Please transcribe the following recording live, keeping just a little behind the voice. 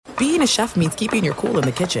being a chef means keeping your cool in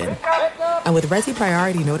the kitchen. And with Resi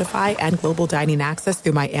Priority Notify and Global Dining Access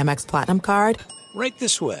through my Amex Platinum card, Right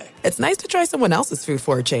this way. it's nice to try someone else's food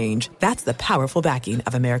for a change. That's the powerful backing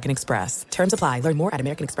of American Express. Terms apply. Learn more at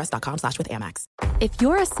americanexpress.com/withAmex. If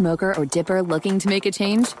you're a smoker or dipper looking to make a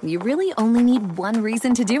change, you really only need one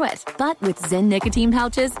reason to do it. But with Zyn nicotine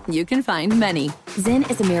pouches, you can find many.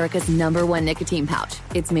 Zyn is America's #1 nicotine pouch.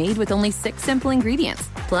 It's made with only 6 simple ingredients.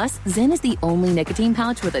 Plus, Zyn is the only nicotine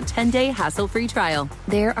pouch with a 10-day hassle-free trial.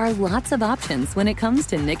 There are lots of options when it comes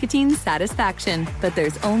to nicotine satisfaction, but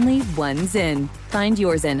there's only one Zyn. Find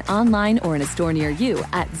your Zyn online or in a store near you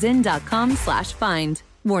at zyn.com/find.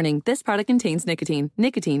 Warning, this product contains nicotine.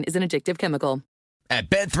 Nicotine is an addictive chemical. At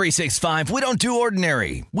Bet365, we don't do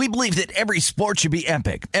ordinary. We believe that every sport should be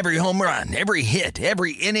epic. Every home run, every hit,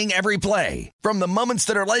 every inning, every play. From the moments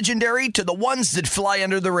that are legendary to the ones that fly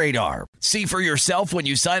under the radar. See for yourself when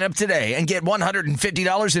you sign up today and get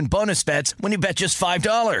 $150 in bonus bets when you bet just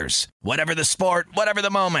 $5. Whatever the sport, whatever the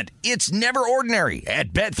moment, it's never ordinary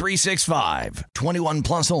at Bet365. 21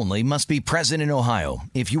 plus only. Must be present in Ohio.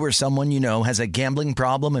 If you or someone you know has a gambling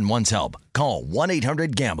problem and wants help, call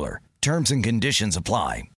 1-800-GAMBLER. Terms and conditions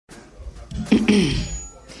apply.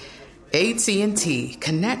 AT&T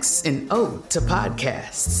connects an ode to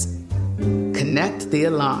podcasts. Connect the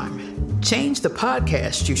alarm. Change the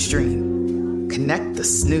podcast you stream. Connect the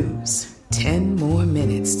snooze. 10 more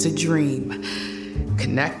minutes to dream.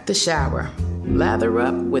 Connect the shower. Lather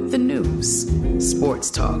up with the news. Sports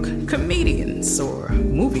talk, comedians, or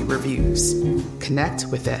movie reviews. Connect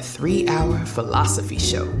with that 3-hour philosophy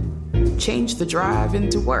show. Change the drive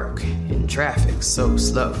into work in traffic so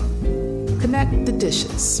slow. Connect the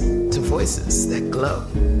dishes to voices that glow.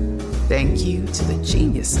 Thank you to the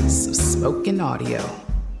geniuses of spoken audio.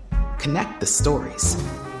 Connect the stories.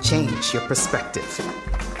 Change your perspective.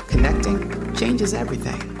 Connecting changes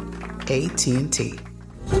everything. AT&T.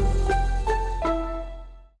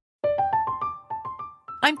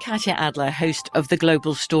 I'm Katya Adler, host of The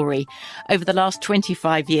Global Story. Over the last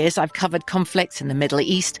 25 years, I've covered conflicts in the Middle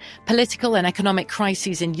East, political and economic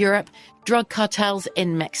crises in Europe, drug cartels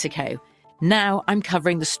in Mexico. Now I'm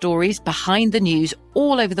covering the stories behind the news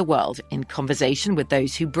all over the world in conversation with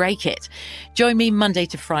those who break it. Join me Monday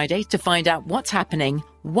to Friday to find out what's happening,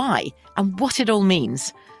 why, and what it all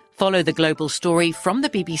means. Follow The Global Story from the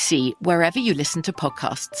BBC wherever you listen to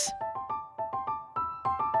podcasts.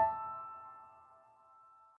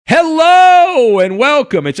 Hello and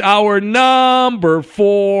welcome. It's hour number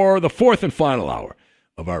 4, the fourth and final hour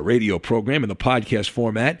of our radio program in the podcast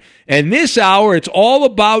format. And this hour, it's all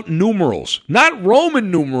about numerals, not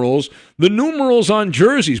Roman numerals, the numerals on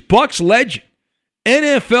jerseys. Bucs legend,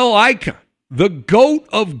 NFL icon, the GOAT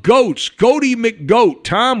of GOATs, Goaty McGoat,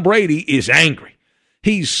 Tom Brady is angry.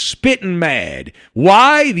 He's spitting mad.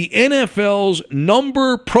 Why? The NFL's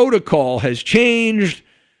number protocol has changed,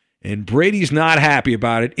 and Brady's not happy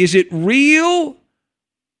about it. Is it real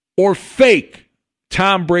or fake?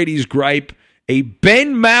 Tom Brady's gripe. A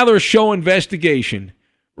Ben Maller Show investigation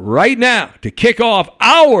right now to kick off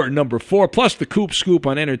hour number 4, plus the Coop Scoop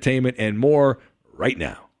on entertainment and more right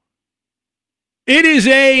now. It is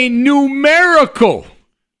a numerical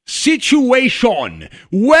situation.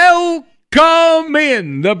 Welcome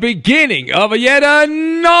in the beginning of yet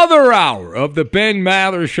another hour of the Ben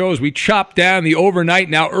Maller Show as we chop down the overnight,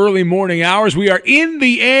 now early morning hours. We are in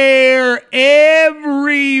the air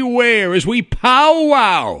everywhere as we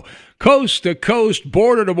powwow coast to coast,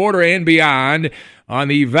 border to border, and beyond on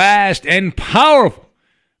the vast and powerful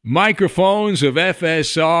microphones of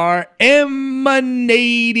FSR,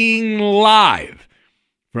 emanating live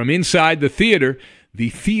from inside the theater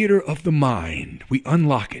of the mind. We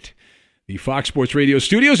unlock it. The Fox Sports Radio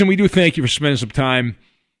studios, and we do thank you for spending some time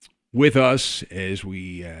with us as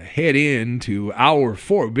we head into hour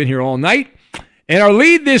 4. We've been here all night, and our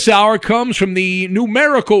lead this hour comes from the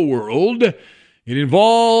numerical world. It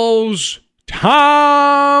involves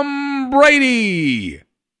Tom Brady.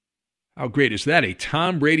 How great is that? A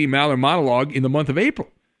Tom Brady Maller monologue in the month of April.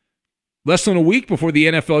 Less than a week before the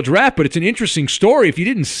NFL draft, but it's an interesting story. If you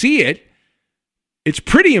didn't see it, it's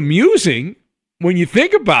pretty amusing. When you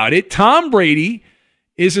think about it, Tom Brady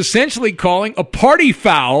is essentially calling a party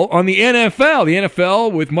foul on the NFL. The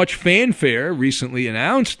NFL, with much fanfare, recently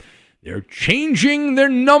announced they're changing their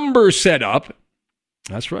number setup.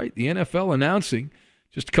 That's right, the NFL announcing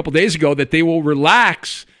just a couple days ago that they will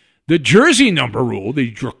relax the jersey number rule, the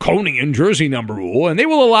draconian jersey number rule, and they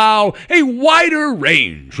will allow a wider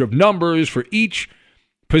range of numbers for each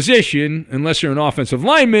position. Unless you're an offensive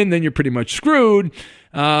lineman, then you're pretty much screwed.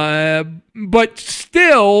 But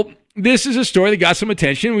still, this is a story that got some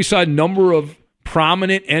attention. We saw a number of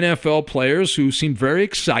prominent NFL players who seemed very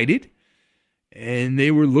excited, and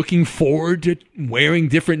they were looking forward to wearing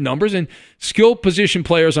different numbers. And skilled position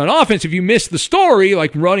players on offense, if you missed the story,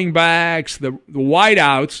 like running backs, the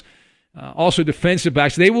wideouts, also defensive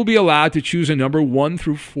backs, they will be allowed to choose a number 1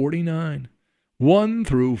 through 49. 1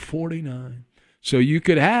 through 49. So you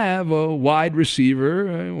could have a wide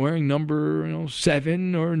receiver wearing number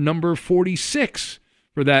 7 or number 46,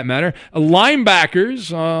 for that matter. Linebackers,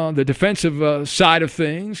 the defensive side of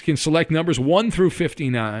things, can select numbers 1 through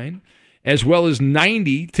 59, as well as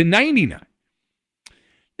 90 to 99.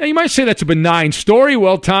 Now, you might say that's a benign story.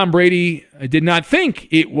 Well, Tom Brady did not think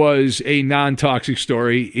it was a non-toxic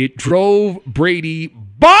story. It drove Brady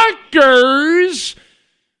bonkers.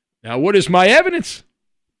 Now, what is my evidence?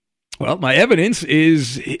 Well, my evidence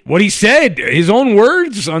is what he said, his own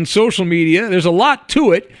words on social media. There's a lot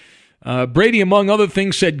to it. Brady, among other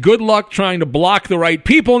things, said, good luck trying to block the right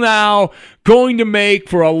people now, going to make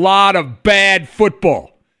for a lot of bad football.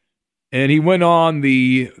 And he went on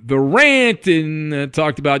the rant and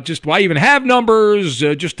talked about just why even have numbers,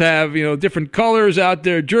 just have, different colors out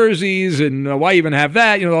there, jerseys, and why even have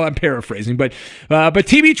that? I'm paraphrasing. But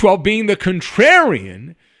TB12 being the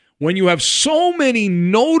contrarian, when you have so many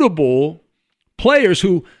notable players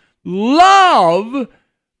who love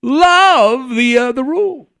the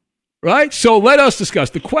rule, right? So let us discuss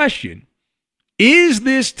the question. Is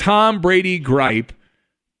this Tom Brady gripe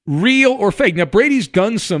real or fake? Now, Brady's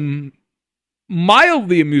done some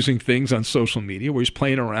mildly amusing things on social media where he's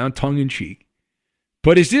playing around tongue-in-cheek.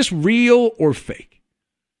 But is this real or fake?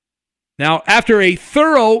 Now, after a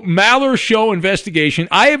thorough Maller Show investigation,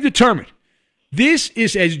 I have determined this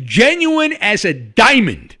is as genuine as a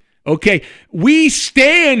diamond. Okay, we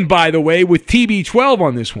stand, by the way, with TB12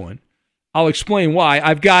 on this one. I'll explain why.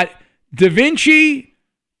 I've got Da Vinci,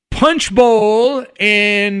 Punch Bowl,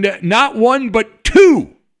 and not one but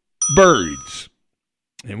 2 birds.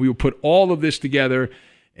 And we will put all of this together,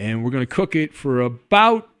 and we're going to cook it for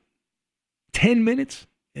about 10 minutes,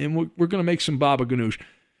 and we're going to make some baba ganoush.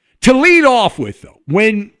 To lead off with, though,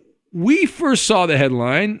 when we first saw the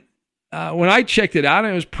headline, when I checked it out,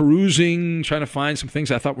 I was perusing, trying to find some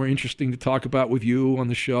things I thought were interesting to talk about with you on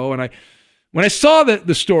the show. And when I saw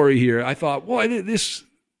the story here, I thought, boy, this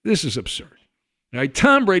is absurd. Right?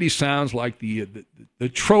 Tom Brady sounds like the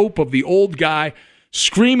trope of the old guy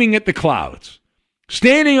screaming at the clouds,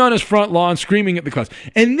 standing on his front lawn screaming at the clouds.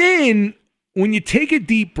 And then when you take a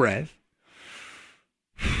deep breath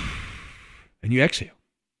and you exhale,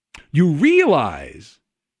 you realize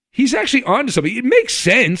he's actually onto something. It makes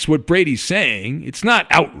sense what Brady's saying. It's not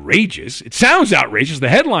outrageous. It sounds outrageous. The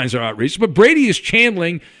headlines are outrageous. But Brady is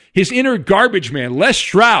channeling his inner garbage man, Les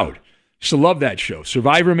Stroud. Used to love that show.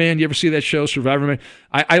 Survivor Man. You ever see that show, Survivor Man?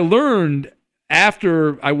 I learned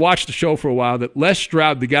after I watched the show for a while that Les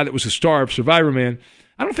Stroud, the guy that was the star of Survivor Man,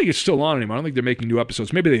 I don't think it's still on anymore. I don't think they're making new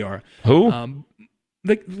episodes. Maybe they are. Who?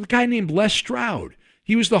 The guy named Les Stroud.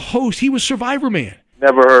 He was the host. He was Survivor Man.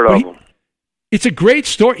 Never heard of him. It's a great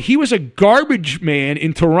story. He was a garbage man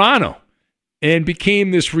in Toronto and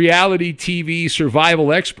became this reality TV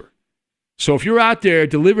survival expert. So if you're out there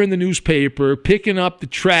delivering the newspaper, picking up the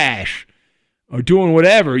trash, or doing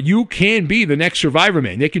whatever, you can be the next Survivor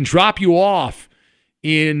Man. They can drop you off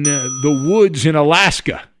in the woods in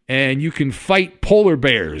Alaska, and you can fight polar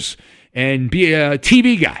bears and be a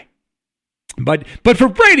TV guy. But for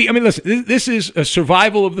Brady, I mean, listen, this is a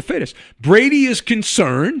survival of the fittest. Brady is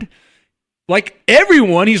concerned. Like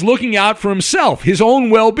everyone, he's looking out for himself, his own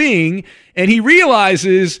well-being, and he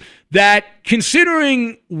realizes that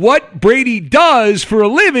considering what Brady does for a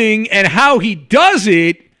living and how he does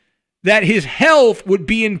it, that his health would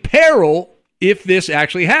be in peril if this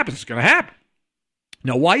actually happens. It's going to happen.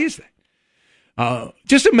 Now, why is that?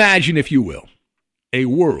 Just imagine, if you will, a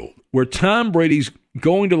world where Tom Brady's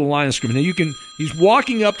going to the line of scrimmage. Now, he's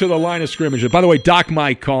walking up to the line of scrimmage. By the way, Doc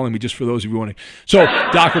Mike calling me, just for those of you wanting. So,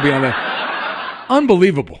 Doc will be on that.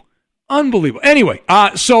 Unbelievable. Anyway,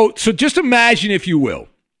 so just imagine, if you will,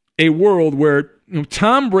 a world where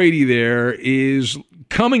Tom Brady there is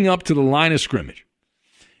coming up to the line of scrimmage.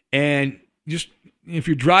 And just, if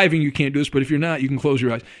you're driving, you can't do this, but if you're not, you can close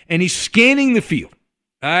your eyes. And he's scanning the field,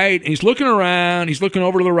 all right? And he's looking around. He's looking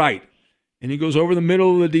over to the right. And he goes over the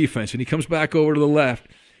middle of the defense, and he comes back over to the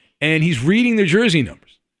left. And he's reading the jersey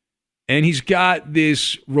numbers. And he's got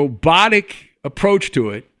this robotic approach to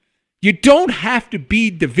it. You don't have to be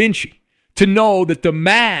Da Vinci to know that the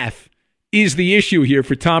math is the issue here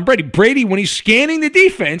for Tom Brady. Brady, when he's scanning the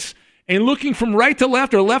defense and looking from right to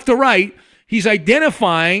left or left to right, he's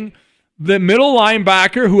identifying the middle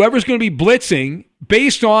linebacker, whoever's going to be blitzing,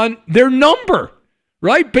 based on their number,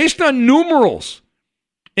 right? Based on numerals.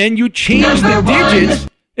 and you change the digits.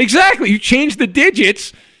 Exactly. You change the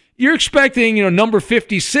digits. You're expecting, number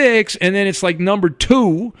 56, and then it's like number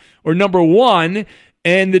 2 or number 1,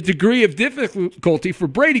 and the degree of difficulty for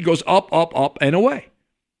Brady goes up, up, up, and away.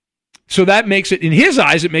 So that makes it, in his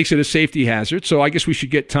eyes, it makes it a safety hazard. So I guess we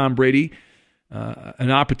should get Tom Brady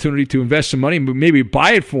an opportunity to invest some money, maybe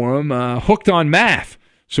buy it for him, hooked on math,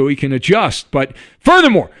 so he can adjust. But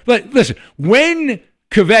furthermore, listen, when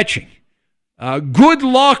kvetching, good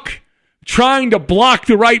luck trying to block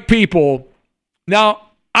the right people. Now,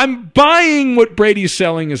 I'm buying what Brady's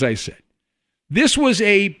selling, as I said. This was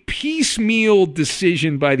a piecemeal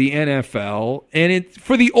decision by the NFL, and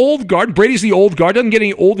for the old guard, Brady's the old guard, doesn't get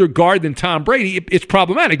any older guard than Tom Brady, it's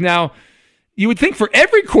problematic. Now, you would think for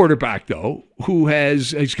every quarterback, though, who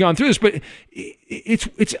has gone through this, but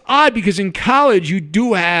it's odd because in college you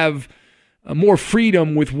do have more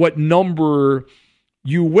freedom with what number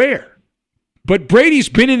you wear. But Brady's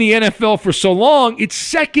been in the NFL for so long, it's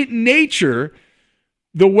second nature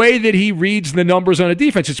the way that he reads the numbers on a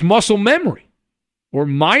defense. It's muscle memory or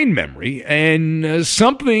mind memory, and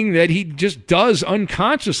something that he just does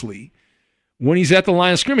unconsciously when he's at the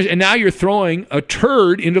line of scrimmage. And now you're throwing a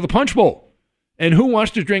turd into the punch bowl. And who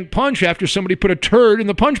wants to drink punch after somebody put a turd in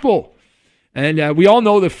the punch bowl? And we all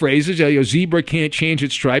know the phrases, zebra can't change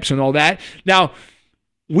its stripes and all that. Now,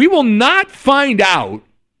 we will not find out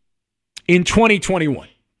in 2021.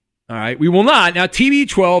 All right, we will not. Now,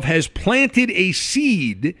 TB12 has planted a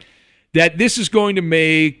seed that this is going to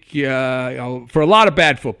make for a lot of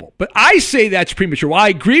bad football. But I say that's premature. While I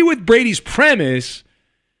agree with Brady's premise,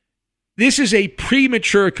 this is a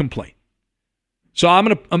premature complaint. So I'm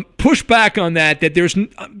going to push back on that there's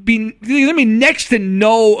been next to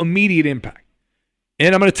no immediate impact.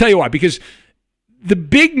 And I'm going to tell you why. Because the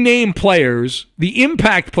big name players, the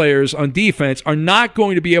impact players on defense are not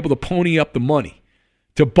going to be able to pony up the money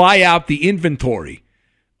to buy out the inventory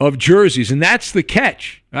of jerseys. And that's the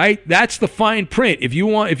catch, right? That's the fine print. If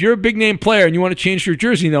you're a big name player and you want to change your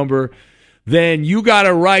jersey number, then you got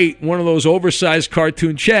to write one of those oversized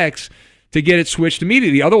cartoon checks to get it switched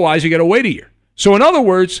immediately. Otherwise, you got to wait a year. So in other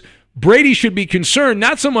words, Brady should be concerned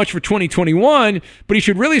not so much for 2021, but he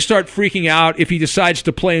should really start freaking out if he decides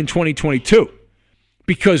to play in 2022.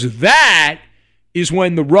 Because that is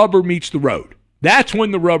when the rubber meets the road. That's when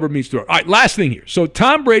the rubber meets the road. All right, last thing here. So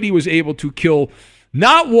Tom Brady was able to kill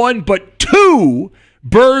not one, but 2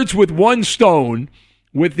 birds with one stone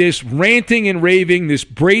with this ranting and raving, this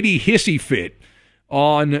Brady hissy fit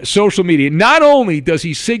on social media. Not only does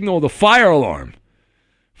he signal the fire alarm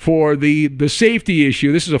for the safety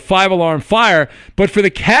issue, this is a 5-alarm fire, but for the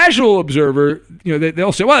casual observer,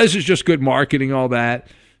 they'll say, well, this is just good marketing, all that.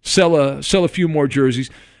 Sell a few more jerseys.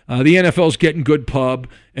 The NFL's getting good pub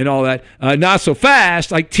and all that. Not so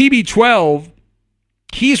fast. Like TB12,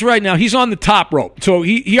 he's on the top rope. So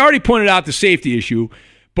he already pointed out the safety issue,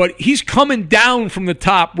 but he's coming down from the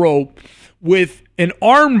top rope with an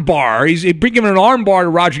arm bar. He's giving an arm bar to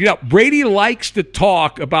Roger Goodell. Brady likes to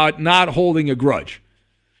talk about not holding a grudge.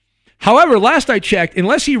 However, last I checked,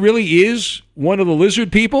 unless he really is one of the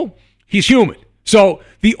lizard people, he's human. So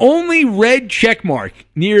the only red check mark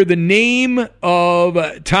near the name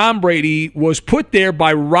of Tom Brady was put there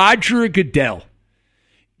by Roger Goodell.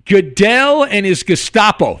 Goodell and his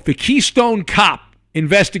Gestapo, the Keystone Cop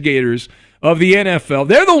investigators of the NFL,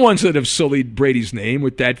 they're the ones that have sullied Brady's name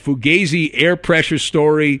with that Fugazi air pressure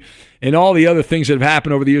story and all the other things that have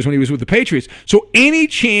happened over the years when he was with the Patriots. So any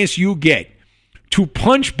chance you get to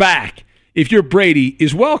punch back if you're Brady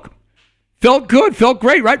is welcome. Felt good, felt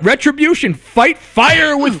great, right? Retribution, fight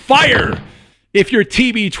fire with fire if you're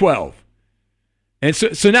TB12. And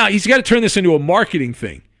so now he's got to turn this into a marketing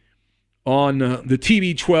thing on the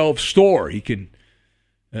TB12 store. He can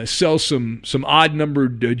sell some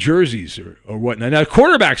odd-numbered jerseys or whatnot. Now,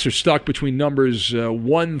 quarterbacks are stuck between numbers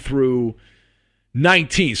 1 through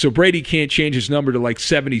 19, so Brady can't change his number to like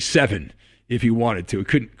 77 if he wanted to. He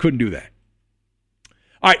couldn't do that.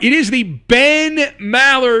 All right, it is the Ben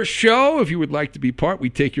Maller Show. If you would like to be part,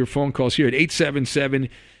 we take your phone calls here at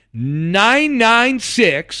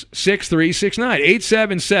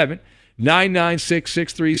 877-996-6369.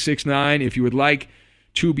 877-996-6369. If you would like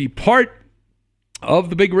to be part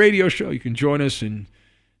of the big radio show, you can join us and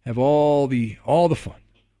have all the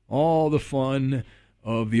fun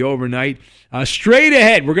of the overnight. Straight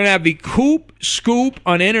ahead, we're going to have the Coop Scoop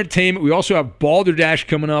on entertainment. We also have Balderdash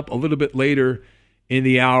coming up a little bit later in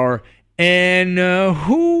the hour. And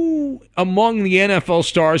who among the NFL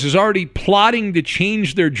stars is already plotting to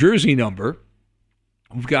change their jersey number?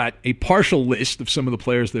 We've got a partial list of some of the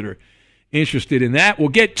players that are interested in that. We'll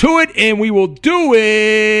get to it, and we will do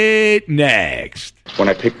it next. When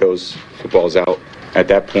I pick those footballs out, at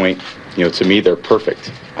that point, to me, they're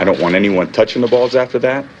perfect. I don't want anyone touching the balls after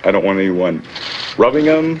that. I don't want anyone rubbing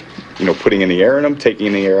them, putting any air in them, taking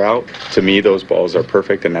any air out. To me, those balls are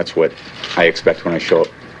perfect, and that's what I expect when I show up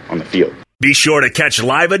on the field. Be sure to catch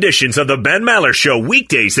live editions of The Ben Maller Show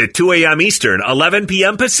weekdays at 2 a.m. Eastern, 11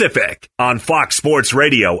 p.m. Pacific on Fox Sports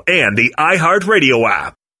Radio and the iHeartRadio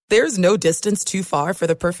app. There's no distance too far for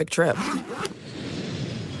the perfect trip.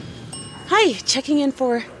 Hi, checking in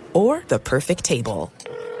for... Or the perfect table.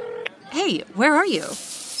 Hey, where are you?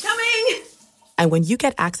 Coming! And when you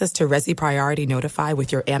get access to Resi Priority Notify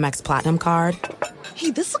with your Amex Platinum card...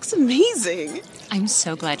 Hey, this looks amazing. I'm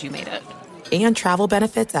so glad you made it. And travel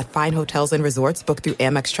benefits at fine hotels and resorts booked through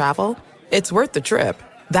Amex Travel, it's worth the trip.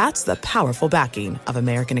 That's the powerful backing of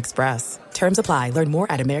American Express. Terms apply. Learn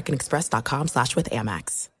more at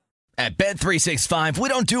americanexpress.com/withAmex. At Bet365, we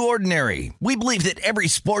don't do ordinary. We believe that every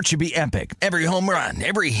sport should be epic. Every home run,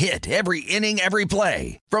 every hit, every inning, every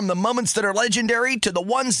play. From the moments that are legendary to the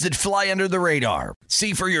ones that fly under the radar.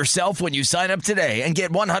 See for yourself when you sign up today and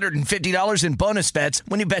get $150 in bonus bets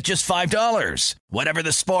when you bet just $5. Whatever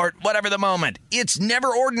the sport, whatever the moment, it's never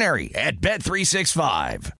ordinary at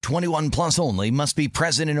Bet365. 21 plus only. Must be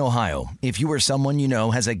present in Ohio. If you or someone you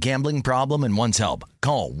know has a gambling problem and wants help,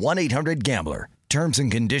 call 1-800-GAMBLER. Terms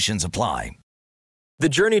and conditions apply. The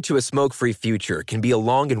journey to a smoke-free future can be a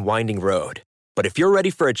long and winding road. But if you're ready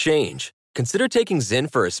for a change, consider taking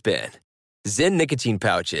Zyn for a spin. Zyn nicotine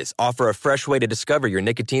pouches offer a fresh way to discover your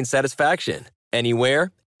nicotine satisfaction.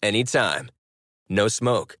 Anywhere, anytime. No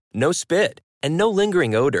smoke, no spit, and no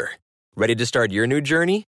lingering odor. Ready to start your new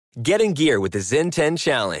journey? Get in gear with the Zyn 10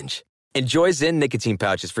 Challenge. Enjoy Zyn nicotine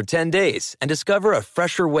pouches for 10 days and discover a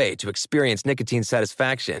fresher way to experience nicotine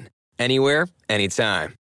satisfaction. Anywhere,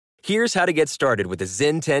 anytime. Here's how to get started with the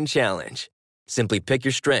Zyn 10 Challenge. Simply pick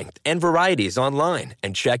your strength and varieties online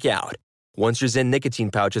and check out. Once your Zyn nicotine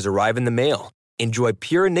pouches arrive in the mail, enjoy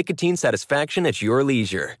pure nicotine satisfaction at your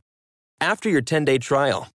leisure. After your 10-day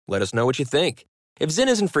trial, let us know what you think. If Zyn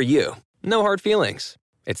isn't for you, no hard feelings.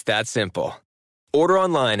 It's that simple. Order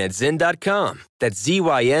online at Zyn.com, that's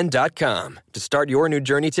ZYN.com, to start your new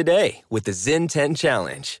journey today with the Zyn 10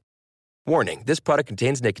 Challenge. Warning, this product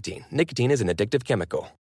contains nicotine. Nicotine is an addictive chemical.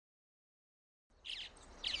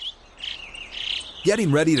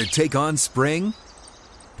 Getting ready to take on spring?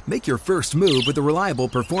 Make your first move with the reliable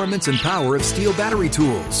performance and power of Steel battery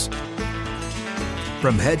tools.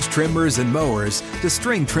 From hedge trimmers and mowers to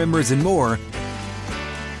string trimmers and more,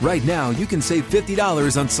 right now you can save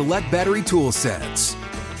 $50 on select battery tool sets.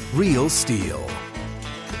 Real Steel.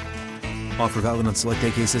 Offer valid on select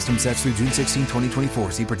AK system sets through June 16,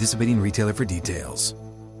 2024. See participating retailer for details.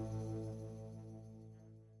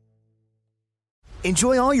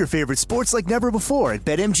 Enjoy all your favorite sports like never before at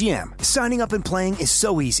BetMGM. Signing up and playing is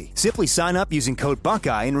so easy. Simply sign up using code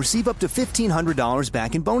Buckeye and receive up to $1,500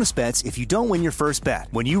 back in bonus bets if you don't win your first bet.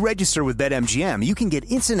 When you register with BetMGM, you can get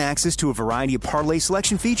instant access to a variety of parlay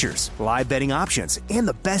selection features, live betting options, and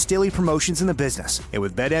the best daily promotions in the business. And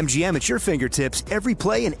with BetMGM at your fingertips, every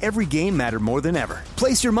play and every game matter more than ever.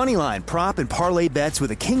 Place your moneyline, prop, and parlay bets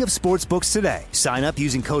with the king of sportsbooks today. Sign up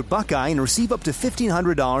using code Buckeye and receive up to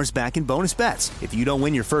 $1,500 back in bonus bets if you don't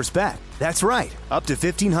win your first bet. That's right, up to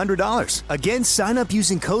 $1,500. Again, sign up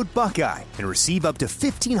using code Buckeye and receive up to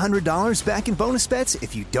 $1,500 back in bonus bets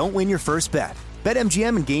if you don't win your first bet.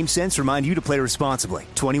 BetMGM and GameSense remind you to play responsibly.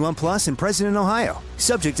 21 plus and present in Ohio.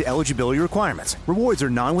 Subject to eligibility requirements. Rewards are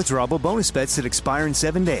non-withdrawable bonus bets that expire in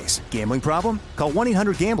 7 days. Gambling problem? Call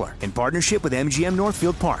 1-800-GAMBLER in partnership with MGM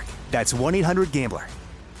Northfield Park. That's 1-800-GAMBLER.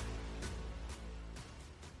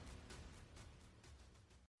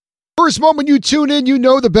 First moment you tune in, you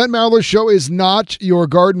know the Ben Maller Show is not your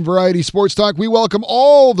garden variety sports talk. We welcome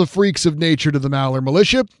all the freaks of nature to the Maller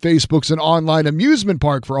Militia. Facebook's an online amusement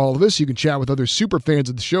park for all of us. You can chat with other super fans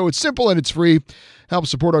of the show. It's simple and it's free. Help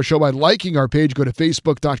support our show by liking our page. Go to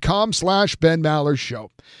facebook.com/Ben Maller Show.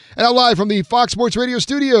 And now live from the Fox Sports Radio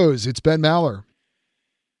studios, it's Ben Maller.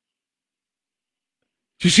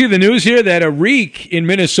 Did you see the news here that a reek in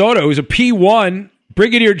Minnesota, who's a P1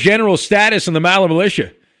 brigadier general status in the Maller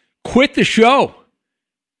Militia, quit the show.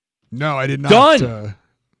 No, I did not. Done.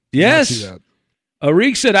 Yes. Not see that.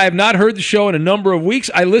 Arik said, I have not heard the show in a number of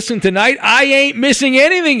weeks. I listened tonight. I ain't missing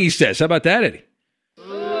anything, he says. How about that, Eddie?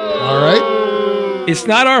 All right. It's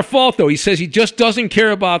not our fault, though. He says he just doesn't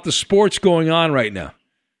care about the sports going on right now.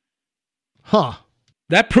 Huh.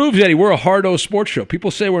 That proves, Eddie, we're a hard-o sports show.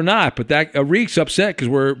 People say we're not, but that Arik's upset because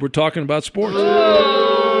we're talking about sports.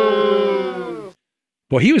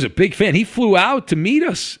 Boy, he was a big fan. He flew out to meet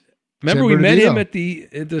us Remember, we met him at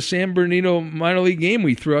the San Bernardino minor league game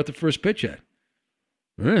we threw out the first pitch at.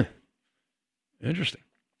 Interesting.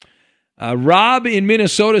 Rob in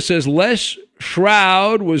Minnesota says Les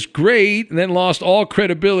Shroud was great and then lost all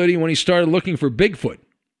credibility when he started looking for Bigfoot.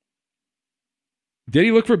 Did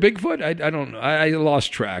he look for Bigfoot? I don't know. I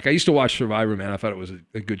lost track. I used to watch Survivor, man. I thought it was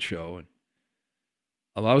a good show. And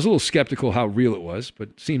I was a little skeptical how real it was, but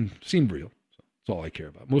it seemed real. So that's all I care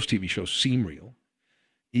about. Most TV shows seem real.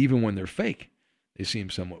 Even when they're fake, they seem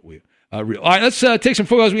somewhat real. All right, let's take some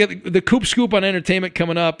photos. We got the Coop Scoop on entertainment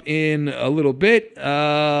coming up in a little bit.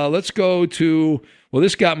 Let's go to,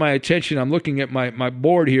 this got my attention. I'm looking at my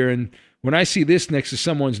board here, and when I see this next to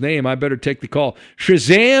someone's name, I better take the call.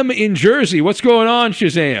 Shazam in Jersey. What's going on,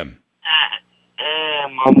 Shazam? Hey,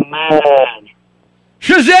 my man.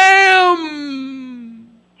 Shazam!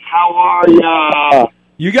 How are ya?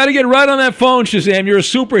 You got to get right on that phone, Shazam. You're a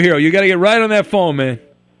superhero. You got to get right on that phone, man.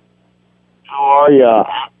 How are ya?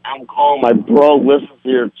 I'm calling my bro. Listens to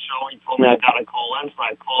your show. He told me I got to call in, so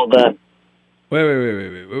I called in.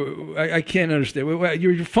 Wait. I can't understand.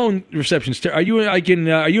 Your phone reception's terrible. Are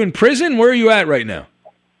you in prison? Where are you at right now?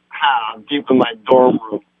 I'm deep in my dorm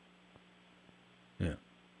room. Yeah.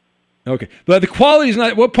 Okay. But the quality's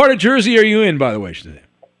not... What part of Jersey are you in, by the way, Shazam?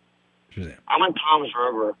 I'm in Tom's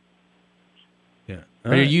River. Yeah.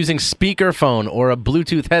 Are you using speakerphone or a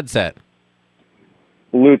Bluetooth headset?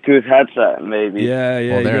 Bluetooth headset, maybe.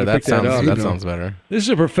 Yeah. Well, there, that sounds better. This is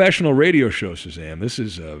a professional radio show, Shazam. This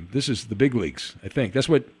is the big leagues, I think. That's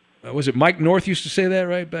what, was it Mike North used to say that,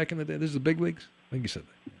 right, back in the day? This is the big leagues? I think he said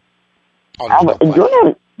that.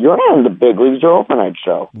 You're not in the big leagues. You're overnight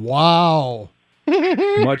show. Wow.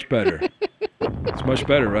 Much better. It's much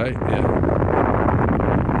better, right? Yeah.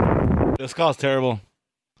 This call's terrible.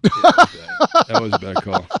 That was a bad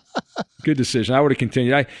call. Good decision. I would have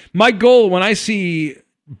continued. My goal when I see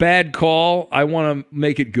bad call, I want to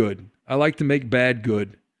make it good. I like to make bad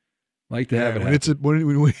good. I like to have it happen.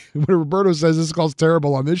 When Roberto says this call's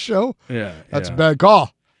terrible on this show, that's a bad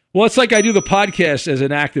call. Well, it's like I do the podcast as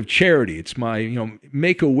an act of charity. It's my,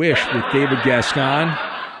 Make-A-Wish with David Gascon.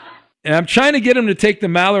 And I'm trying to get him to take the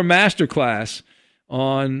Maller Masterclass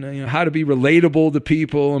on how to be relatable to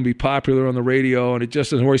people and be popular on the radio, and it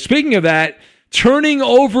just doesn't work. Speaking of that, turning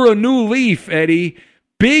over a new leaf, Eddie.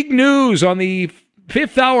 Big news on the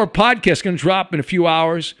Fifth Hour podcast, going to drop in a few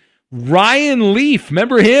hours. Ryan Leaf,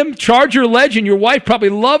 remember him? Charger legend. Your wife probably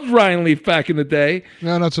loved Ryan Leaf back in the day.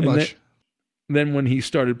 No, not so much. Then when he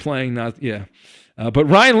started playing, but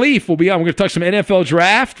Ryan Leaf will be on. We're going to talk some NFL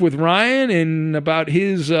draft with Ryan and about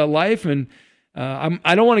his life. And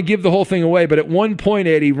I don't want to give the whole thing away, but at one point,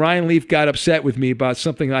 Eddie, Ryan Leaf got upset with me about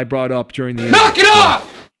something I brought up during the Knock it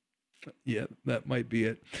off! Yeah, that might be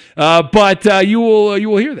it. But you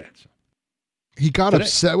will hear that. He got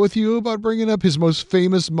upset with you about bringing up his most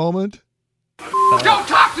famous moment? Don't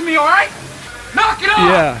talk to me, all right? Knock it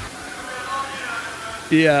off!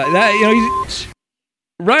 Yeah.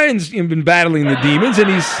 Ryan's been battling the demons, and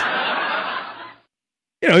he's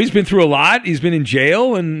been through a lot. He's been in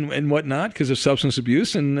jail and whatnot because of substance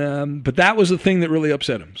abuse, and but that was the thing that really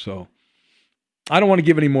upset him. So I don't want to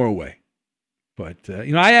give any more away. But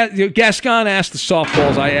Gascon asked the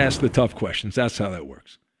softballs, I asked the tough questions. That's how that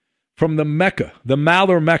works. From the Mecca, the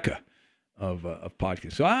Maller Mecca of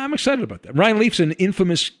podcasts. So I'm excited about that. Ryan Leaf's an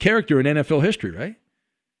infamous character in NFL history, right?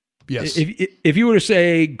 Yes. If you were to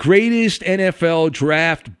say greatest NFL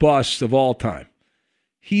draft busts of all time,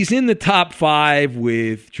 he's in the top 5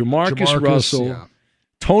 with Jamarcus Russell. Yeah.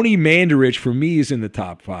 Tony Mandarich, for me, is in the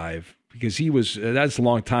top 5 because he was, that's a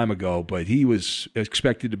long time ago, but he was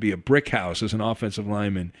expected to be a brick house as an offensive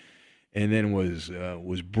lineman and then was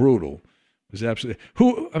brutal. Was absolutely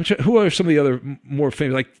who are some of the other more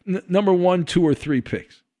famous, like number 1, 2, or 3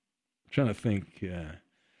 picks? I'm trying to think.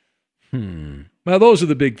 Well, those are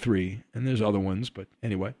the big 3, and there's other ones, but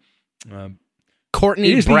anyway.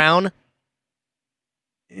 Courtney Brown.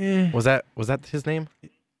 Was that his name?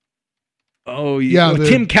 Oh yeah,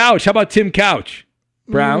 Tim Couch. How about Tim Couch?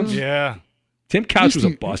 Browns. Yeah. Tim Couch was a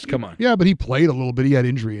bust. Come on. Yeah, but he played a little bit. He had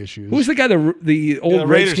injury issues. Who was the guy the old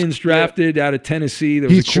Redskins drafted out of Tennessee? There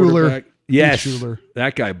was Heath Schuler. Yes,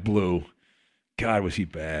 that guy blew. God, was he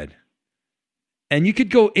bad. And you could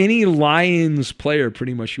go any Lions player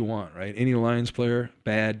pretty much you want, right? Any Lions player,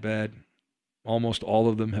 bad. Almost all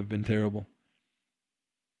of them have been terrible.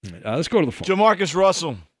 Let's go to the phone. Jamarcus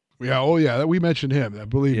Russell. Yeah, we mentioned him, I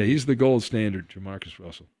believe. Yeah, he's the gold standard, Jamarcus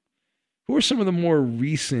Russell. Who are some of the more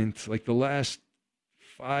recent, like the last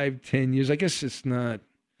 5-10 years? I guess it's not.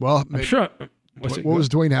 Well, I'm sure. What was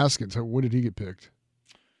Dwayne Haskins? When did he get picked?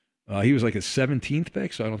 He was like a 17th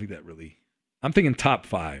pick, so I don't think that really. I'm thinking top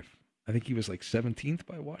 5. I think he was like 17th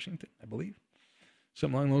by Washington, I believe.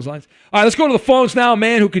 Something along those lines. All right, let's go to the phones now. A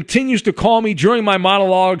man who continues to call me during my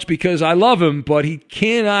monologues because I love him, but he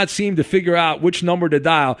cannot seem to figure out which number to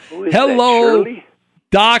dial. Who is Hello, that, Shirley?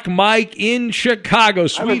 Doc Mike in Chicago,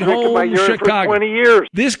 sweet home Chicago. For 20 years.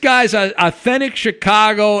 This guy's authentic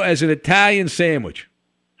Chicago as an Italian sandwich.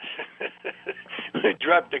 I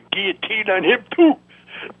dropped a guillotine on him, too.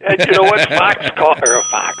 And you know what? Fats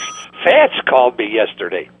called me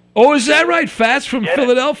yesterday. Oh, is that right? Fats from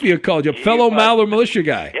Philadelphia called you, fellow Maller militia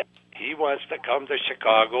guy. Yeah, he wants to come to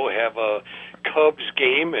Chicago, have a Cubs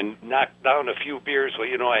game, and knock down a few beers. Well,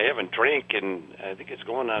 you know, I haven't drank in, I think it's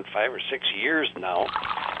going on 5 or 6 years now.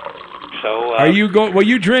 So are you going? Well,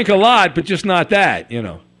 you drink a lot, but just not that, you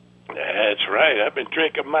know. That's right. I've been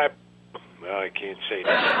drinking my. Well, I can't say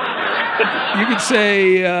that. You could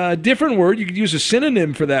say a different word. You could use a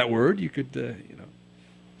synonym for that word. You could,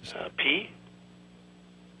 pee.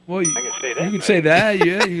 Well, I can say that. You can say that,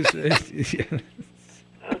 yeah. You can say, yeah.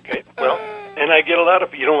 Okay. Well, and I get a lot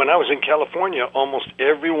of, when I was in California, almost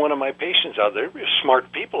every one of my patients out there,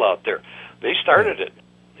 smart people out there, they started it.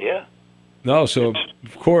 Yeah. No, so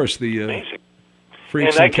of course the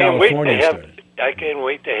freaks and in California started. I can't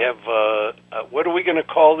wait to have. What are we going to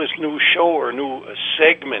call this new show or new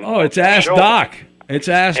segment? Oh, it's Ask Doc. It's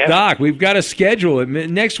Ask Doc. We've got to schedule it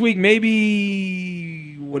next week.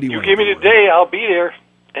 Maybe. What do you want? You give me the day, I'll be there,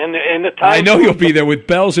 and the time. I know you'll be there with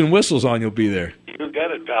bells and whistles on. You'll be there. You got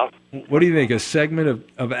it, pal. What do you think? A segment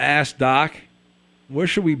of Ask Doc? Where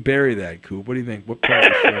should we bury that, Coop? What do you think? What part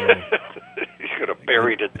of the show? You should have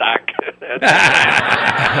buried a Doc.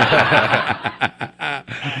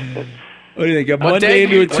 What do you think? A Monday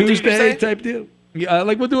into a Tuesday type deal? Yeah,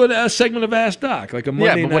 like we'll do a segment of Ask Doc, like a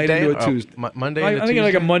Monday night into a Tuesday. Monday. I think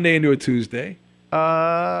like a Monday into a Tuesday.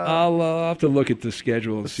 I'll have to look at the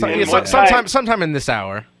schedule and see. Sometime in this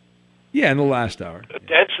hour. Yeah, in the last hour.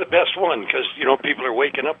 That's the best one because people are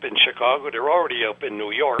waking up in Chicago. They're already up in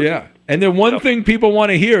New York. Yeah, and then one thing people want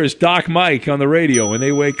to hear is Doc Mike on the radio when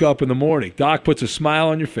they wake up in the morning. Doc puts a smile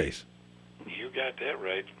on your face. You got that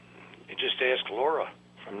right. You just ask Laura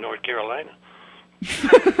from North Carolina. She's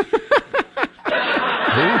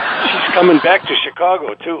coming back to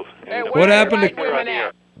Chicago too. What happened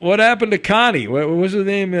to What happened to Connie? What was her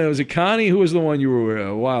name? Was it Connie? Who was the one you were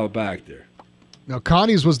a while back there? No,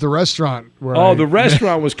 Connie's was the restaurant. Where the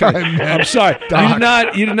restaurant was Connie. I'm sorry.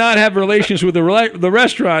 You did not have relations with the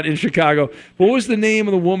restaurant in Chicago. What was the name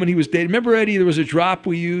of the woman he was dating? Remember, Eddie, there was a drop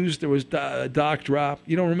we used. There was Doc Drop.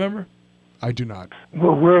 You don't remember? I do not.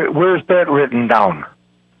 Well, where's that written down?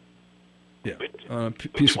 Yeah, on a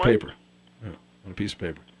piece of paper. Yeah, on a piece of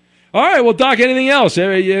paper. All right, well, Doc, anything else?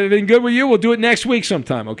 Everything good with you? We'll do it next week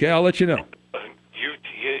sometime, okay? I'll let you know.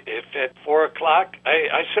 If at 4 o'clock,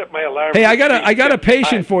 I set my alarm. Hey, I got a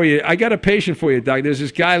patient for you. I got a patient for you, Doc. There's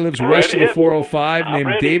this guy who lives west of the 405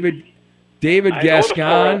 named David Gascon.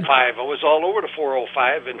 I know the 405. I was all over the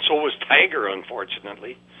 405, and so was Tiger,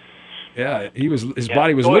 unfortunately. Yeah, his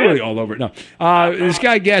body was literally all over it. No, this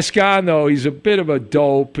guy Gascon, though, he's a bit of a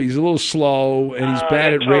dope. He's a little slow, and he's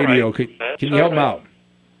bad at radio. Right. Can you help him out?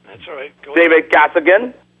 That's all right. Go David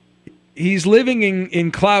Gascon? He's living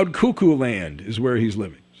in Cloud Cuckoo Land is where he's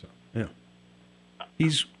living. So, yeah.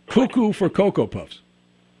 He's cuckoo for Cocoa Puffs.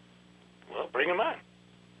 Well, bring him on.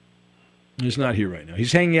 He's not here right now.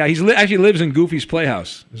 He's hanging out. He actually lives in Goofy's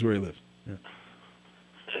Playhouse is where he lives. Yeah.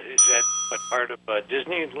 Is that part of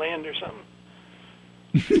Disneyland or something?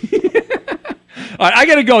 All right, I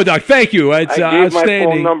got to go, Doc. Thank you. It's I gave outstanding.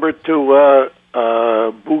 my phone number to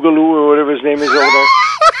Boogaloo or whatever his name is over there.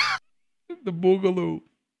 The Boogaloo.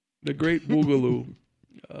 The great Boogaloo.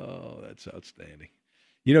 Oh, that's outstanding.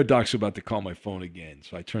 You know, Doc's about to call my phone again,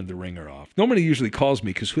 so I turned the ringer off. Nobody usually calls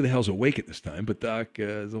me because who the hell's awake at this time? But Doc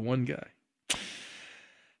is the one guy.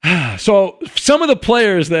 So some of the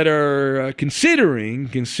players that are considering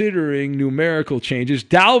numerical changes,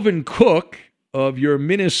 Dalvin Cook of your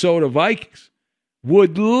Minnesota Vikings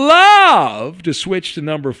would love to switch to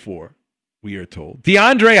number 4, we are told.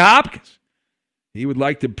 DeAndre Hopkins, he would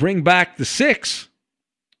like to bring back the 6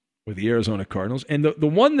 with the Arizona Cardinals. And the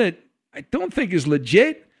one that I don't think is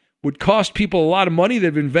legit, would cost people a lot of money that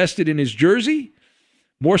have invested in his jersey,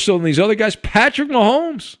 more so than these other guys, Patrick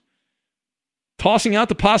Mahomes. Tossing out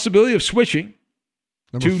the possibility of switching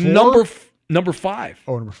to number 5.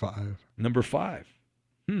 Oh, number 5. Number 5.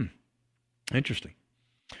 Interesting.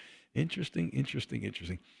 That's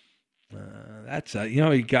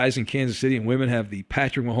guys in Kansas City and women have the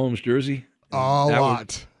Patrick Mahomes jersey. A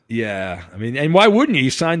lot. Yeah, I mean, and why wouldn't you? He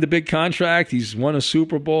signed the big contract. He's won a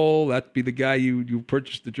Super Bowl. That'd be the guy you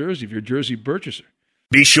purchased the jersey if you're a jersey purchaser.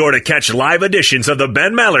 Be sure to catch live editions of the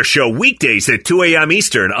Ben Maller Show weekdays at 2 a.m.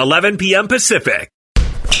 Eastern, 11 p.m. Pacific.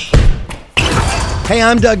 Hey,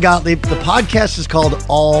 I'm Doug Gottlieb. The podcast is called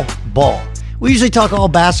All Ball. We usually talk all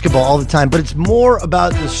basketball all the time, but it's more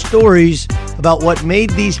about the stories about what made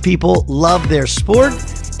these people love their sport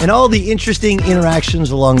and all the interesting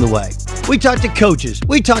interactions along the way. We talk to coaches.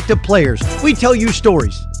 We talk to players. We tell you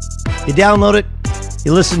stories. You download it.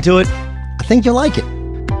 You listen to it. I think you'll like it.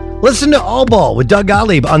 Listen to All Ball with Doug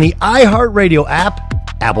Gottlieb on the iHeartRadio app,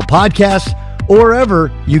 Apple Podcasts, or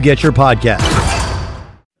wherever you get your podcasts.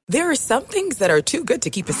 There are some things that are too good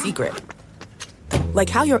to keep a secret.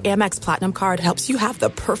 Like how your Amex Platinum card helps you have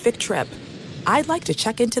the perfect trip. I'd like to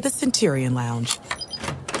check into the Centurion Lounge.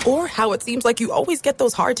 Or how it seems like you always get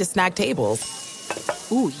those hard-to-snag tables.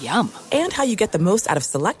 Ooh, yum. And how you get the most out of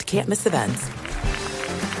select can't-miss events.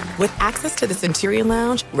 With access to the Centurion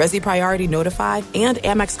Lounge, Resi Priority Notified, and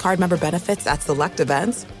Amex card member benefits at select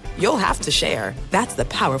events, you'll have to share. That's the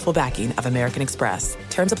powerful backing of American Express.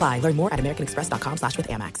 Terms apply. Learn more at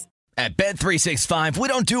americanexpress.com/withAmex. At Bet365, we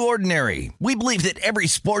don't do ordinary. We believe that every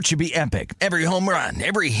sport should be epic. Every home run,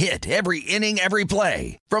 every hit, every inning, every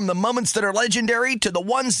play. From the moments that are legendary to the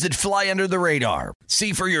ones that fly under the radar.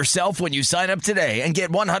 See for yourself when you sign up today and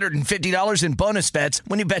get $150 in bonus bets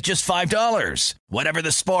when you bet just $5. Whatever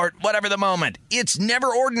the sport, whatever the moment, it's never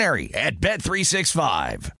ordinary at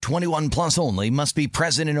Bet365. 21 plus only. Must be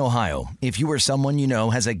present in Ohio. If you or someone you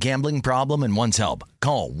know has a gambling problem and wants help,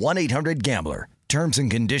 call 1-800-GAMBLER. Terms and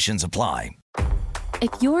conditions apply. If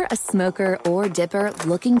you're a smoker or dipper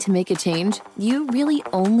looking to make a change, you really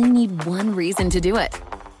only need one reason to do it.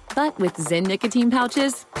 But with Zyn nicotine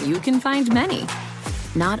pouches, you can find many.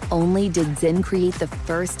 Not only did Zyn create the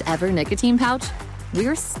first ever nicotine pouch,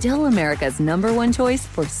 we're still America's #1 choice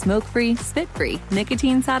for smoke-free, spit-free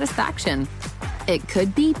nicotine satisfaction. It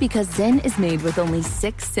could be because Zyn is made with only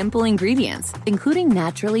 6 simple ingredients, including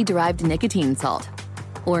naturally derived nicotine salt.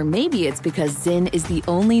 Or maybe it's because Zyn is the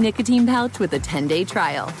only nicotine pouch with a 10-day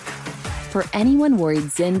trial. For anyone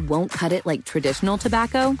worried Zyn won't cut it like traditional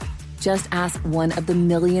tobacco, just ask one of the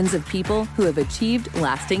millions of people who have achieved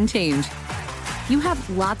lasting change. You have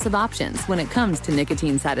lots of options when it comes to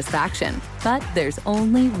nicotine satisfaction, but there's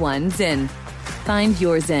only one Zyn. Find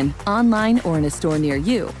your Zyn online or in a store near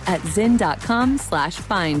you at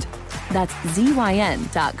zyn.com/find. That's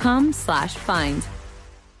ZYN.com/find.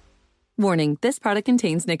 Warning, this product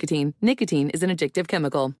contains nicotine. Nicotine is an addictive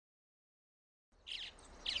chemical.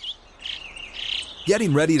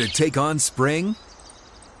 Getting ready to take on spring?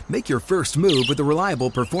 Make your first move with the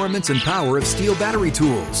reliable performance and power of Steel battery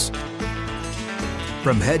tools.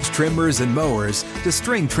 From hedge trimmers and mowers to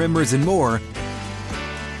string trimmers and more,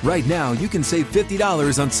 right now you can save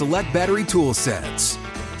 $50 on select battery tool sets.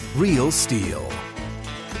 Real Steel.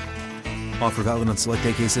 Offer valid on select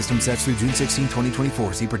AK system sets through June 16,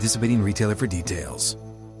 2024. See participating retailer for details.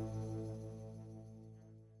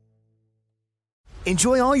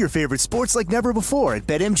 Enjoy all your favorite sports like never before at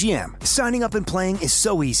BetMGM. Signing up and playing is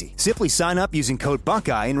so easy. Simply sign up using code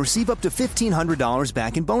Buckeye and receive up to $1,500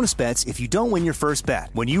 back in bonus bets if you don't win your first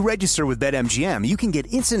bet. When you register with BetMGM, you can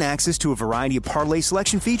get instant access to a variety of parlay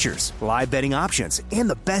selection features, live betting options, and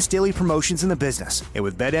the best daily promotions in the business. And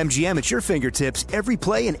with BetMGM at your fingertips, every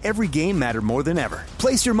play and every game matter more than ever.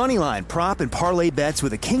 Place your moneyline, prop, and parlay bets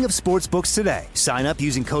with the king of sportsbooks today. Sign up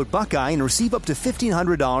using code Buckeye and receive up to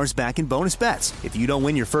 $1,500 back in bonus bets if you don't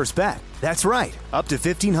win your first bet. That's right, up to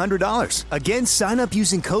 $1,500. Again, sign up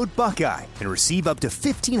using code Buckeye and receive up to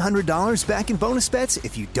 $1,500 back in bonus bets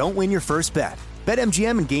if you don't win your first bet.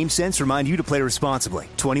 BetMGM and GameSense remind you to play responsibly.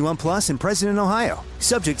 21 plus and present in Ohio.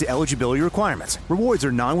 Subject to eligibility requirements. Rewards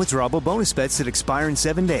are non-withdrawable bonus bets that expire in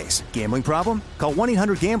 7 days. Gambling problem? Call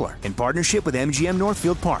 1-800-GAMBLER in partnership with MGM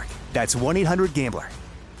Northfield Park. That's 1-800-GAMBLER.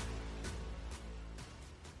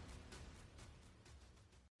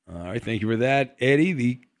 All right, thank you for that, Eddie.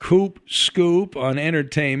 The Coop Scoop on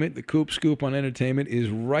Entertainment. The Coop Scoop on Entertainment is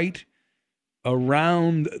right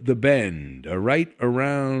around the bend. Right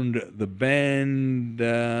around the bend.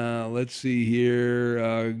 Let's see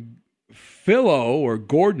here. Philo, or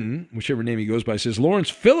Gordon, whichever name he goes by, says, Lawrence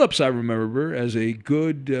Phillips, I remember, as a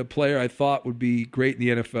good player I thought would be great in the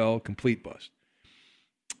NFL. Complete bust.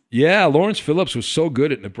 Yeah, Lawrence Phillips was so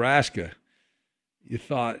good at Nebraska. You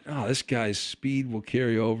thought, oh, this guy's speed will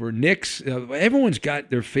carry over. Nick's, everyone's got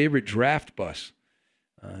their favorite draft bus.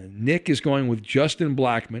 Nick is going with Justin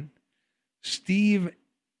Blackman. Steve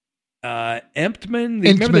Emptman.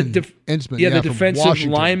 Entman, the defensive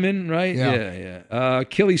Washington. lineman, right? Yeah.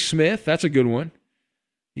 Kelly Smith, that's a good one.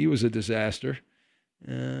 He was a disaster.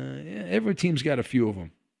 Every team's got a few of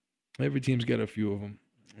them.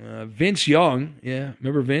 Vince Young. Yeah,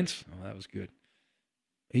 remember Vince? Oh, that was good.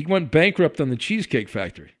 He went bankrupt on the Cheesecake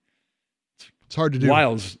Factory. It's hard to do.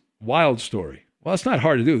 Wild story. Well, it's not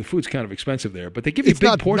hard to do. The food's kind of expensive there, but they give you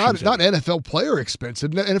big portions. Not NFL player expensive.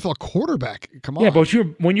 NFL quarterback. Come on. Yeah, but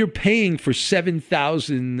when you're paying for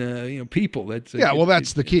 7,000 people, that's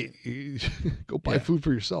that's the key. Go buy food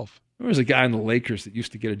for yourself. There was a guy in the Lakers that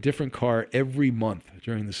used to get a different car every month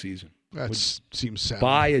during the season. That seems sad.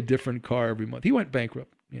 Buy a different car every month. He went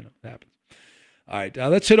bankrupt. It happens. All right,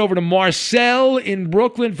 let's head over to Marcel in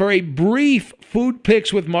Brooklyn for a brief food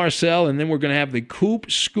picks with Marcel, and then we're going to have the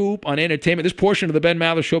Coop Scoop on entertainment. This portion of the Ben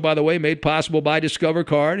Maller Show, by the way, made possible by Discover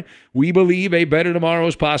Card. We believe a better tomorrow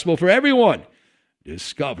is possible for everyone.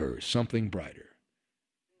 Discover something brighter.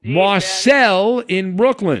 Marcel in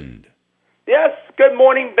Brooklyn. Yes, good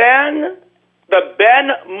morning, Ben. The Ben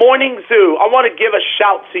Morning Zoo. I want to give a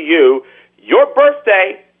shout to you. Your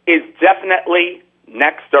birthday is definitely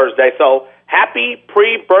next Thursday, so happy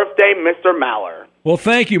pre-birthday, Mr. Maller. Well,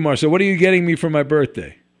 thank you, Marcel. What are you getting me for my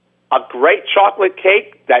birthday? A great chocolate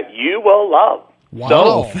cake that you will love. Wow.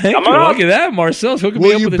 So, thank you. Look at that, Marcel's hooking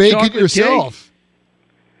me up with a chocolate cake. Will you bake it yourself?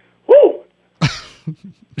 Woo!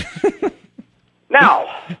 Now,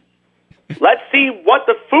 let's see what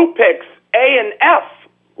the food picks A and F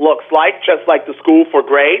looks like, just like the school for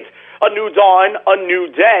grades. A new dawn, a new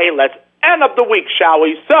day. Let's end up the week, shall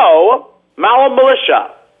we? So, Maller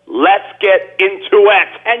Militia, let's get into it.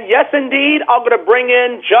 And yes, indeed, I'm going to bring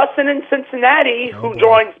in Justin in Cincinnati, who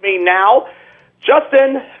joins me now.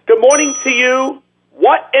 Justin, good morning to you.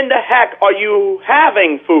 What in the heck are you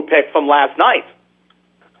having food pick from last night?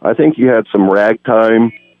 I think you had some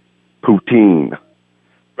ragtime poutine.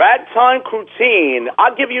 Ragtime poutine.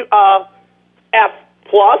 I'll give you a F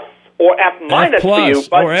plus or F minus for you.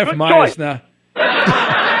 But or F minus now.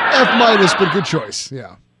 F minus, but good choice.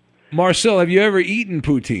 Yeah. Marcel, have you ever eaten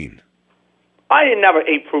poutine? I never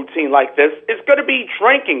ate poutine like this. It's going to be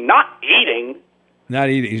drinking, not eating. Not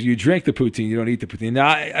eating. You drink the poutine. You don't eat the poutine.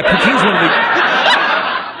 Now, poutine's one of the...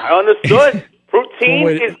 I understood.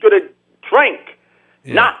 Poutine is going to drink,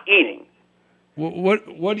 not eating. What?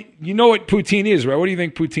 You know what poutine is, right? What do you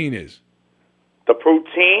think poutine is? The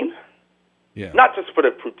poutine? Yeah. Not just for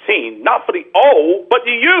the poutine, not for the O, but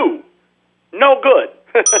the U. No good.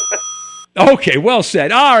 Okay, well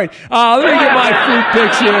said. All right, let me get my food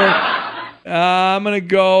picks here. I'm going to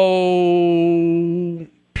go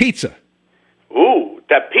pizza. Ooh,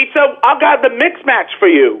 that pizza, I've got the mix match for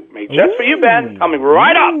you. Made just for you, Ben. Coming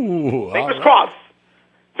right up. Fingers crossed.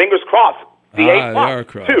 Fingers crossed. The A plus,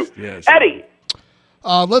 too. Yes. Eddie.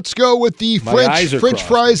 Let's go with the French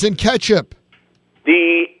fries and ketchup.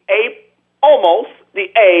 The A, almost. The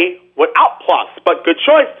A without plus, but good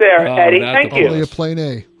choice there, Eddie. Thank you. Only a plain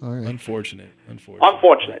A. All right. Unfortunate.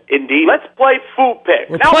 Unfortunate, indeed. Let's play food pick.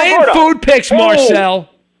 We're playing food picks, Marcel.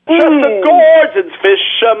 Just a gorgeous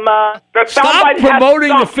fisherman. Stop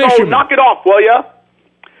promoting the fisherman. So knock it off, will you?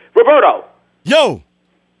 Roberto. Yo.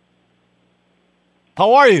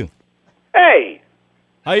 How are you? Hey.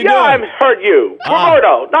 How you doing? Yeah, I heard you.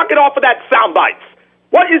 Roberto, knock it off with that sound bites.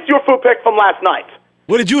 What is your food pick from last night?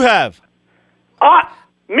 What did you have?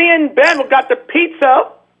 Me and Ben got the pizza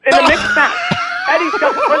in the mix match. Eddie's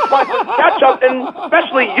got the French fries with ketchup, and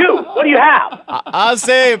especially you. What do you have? I'll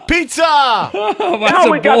say pizza.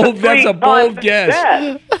 That's a bold guess.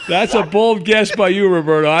 That's a bold guess by you,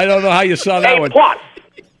 Roberto. I don't know how you saw that one. A+.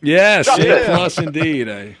 Yes, A plus indeed.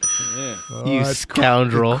 You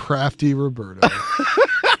scoundrel. Crafty Roberto.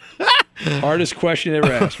 Hardest question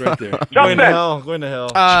ever asked right there. Going to hell.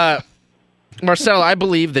 Marcel, I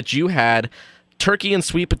believe that you had turkey and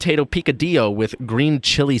sweet potato picadillo with green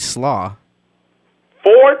chili slaw.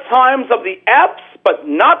 4 times of the F's, but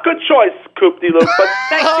not good choice, Coop-de-Loop, but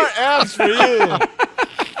thank you. F's for you.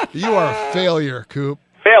 You are a failure, Coop.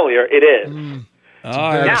 Failure, it is.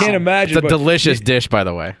 I can't imagine. It's a delicious dish, by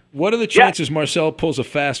the way. What are the chances Marcel pulls a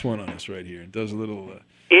fast one on us right here and does a little...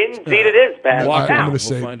 Indeed it is, Ben. I'm going to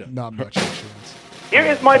say find out. not much chance. Here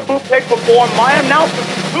is my food pick before my announcement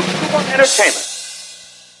for Coop Scoop on Entertainment.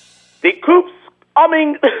 The Coops,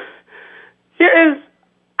 here is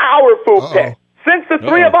our food pick. Since the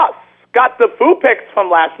three of us got the food picks from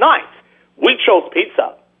last night, we chose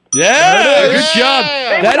pizza. Yeah, good job.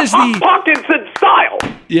 That is the Parkinson style.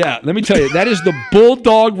 Yeah, let me tell you, that is the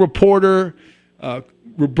Bulldog reporter,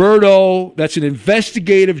 Roberto. That's an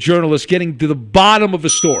investigative journalist getting to the bottom of a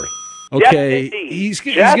story. Okay, yes, he's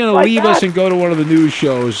going to leave us and go to one of the news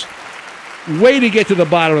shows. Way to get to the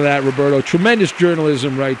bottom of that, Roberto. Tremendous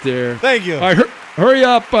journalism right there. Thank you. All right, hurry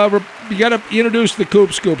up. You got to introduce the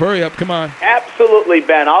Coop Scoop. Hurry up. Come on. Absolutely,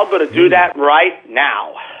 Ben. I'm going to do that right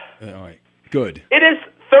now. All right. Good. It is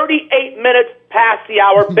 38 minutes past the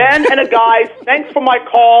hour. Ben and the guys, thanks for my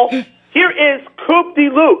call. Here is Coop de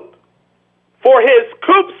Loop for his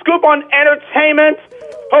Coop Scoop on Entertainment.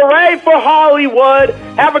 Hooray for Hollywood.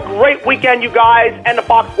 Have a great weekend, you guys, and the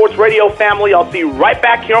Fox Sports Radio family. I'll see you right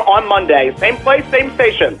back here on Monday. Same place, same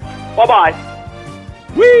station. Bye-bye.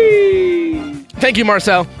 Whee! Thank you,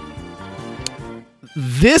 Marcel.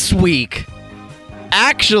 This week,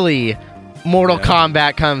 actually, Mortal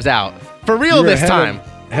Kombat comes out. For real this time.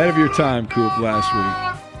 Ahead of your time, Coop, last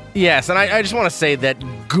week. Yes, and I just want to say that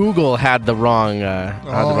Google had the wrong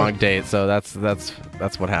date, so that's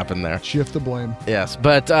what happened there. Shift the blame. Yes,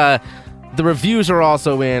 but the reviews are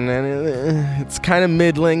also in, and it's kind of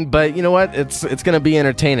middling, but you know what? It's going to be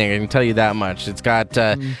entertaining. I can tell you that much. It's got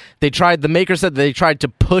the maker said they tried to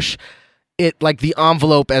push it like the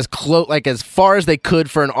envelope as as far as they could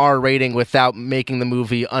for an R rating without making the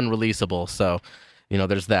movie unreleasable. So,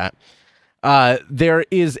 there's that. There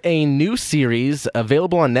is a new series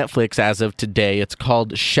available on Netflix as of today. It's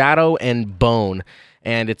called Shadow and Bone,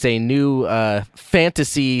 and it's a new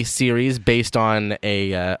fantasy series based on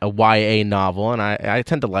a YA novel, and I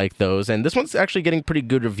tend to like those. And this one's actually getting pretty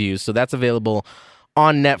good reviews, so that's available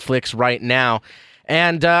on Netflix right now.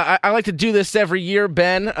 And I like to do this every year,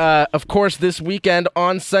 Ben. Of course, this weekend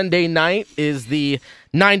on Sunday night is the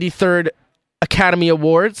 93rd Academy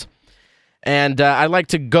Awards. And I like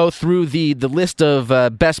to go through the list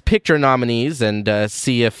of Best Picture nominees and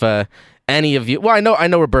see if any of you. Well, I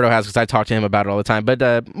know Roberto has because I talk to him about it all the time. But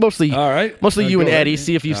mostly you and Eddie.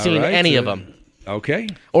 See if you've seen any of them. Okay.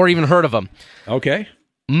 Or even heard of them. Okay.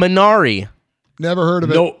 Minari. Never heard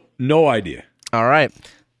of it. No idea. All right.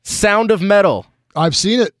 Sound of Metal. I've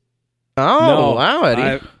seen it. Oh, wow,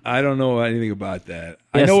 Eddie. I don't know anything about that.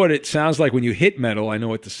 Yes. I know what it sounds like when you hit metal. I know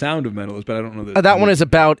what the sound of metal is, but I don't know that. That one is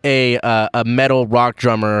about a metal rock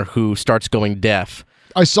drummer who starts going deaf.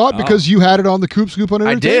 I saw it because you had it on the Coop Scoop on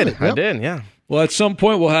Entertainment. I did, yeah. Well, at some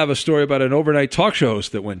point, we'll have a story about an overnight talk show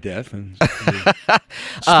host that went deaf and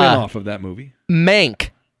spin-off of that movie. Mank.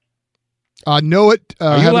 Know it.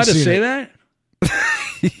 Are you allowed to say it. that?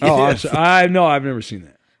 Oh, I'm sorry. No, I've never seen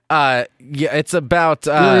that. Yeah, it's about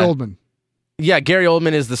Gary Oldman. Yeah, Gary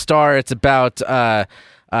Oldman is the star. It's about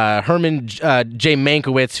Herman J.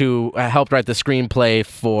 Mankiewicz, who helped write the screenplay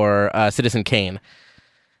for Citizen Kane.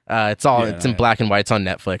 It's in black and white. It's on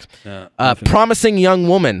Netflix. Promising Young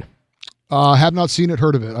Woman. Have not seen it,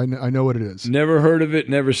 heard of it. I know what it is. Never heard of it,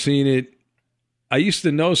 never seen it. I used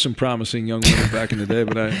to know some promising young women back in the day,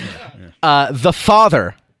 but The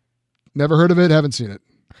Father. Never heard of it, haven't seen it.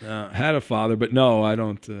 Had a father, but no, I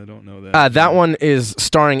don't know that. That one is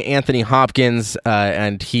starring Anthony Hopkins,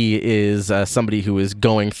 and he is somebody who is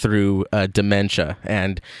going through dementia.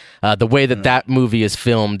 And the way that movie is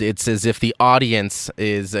filmed, it's as if the audience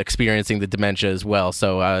is experiencing the dementia as well.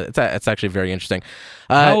 So it's actually very interesting.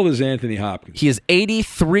 How old is Anthony Hopkins? He is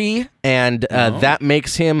 83, and that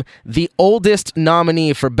makes him the oldest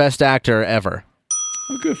nominee for Best Actor ever.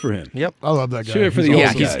 Oh, good for him. Yep. I love that guy. Cheer for the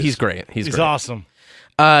old guys. He's great. He's great. Awesome.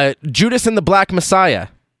 Judas and the Black Messiah.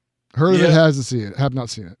 Heard of it, hasn't seen it. Have not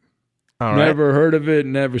seen it. All right. Never heard of it,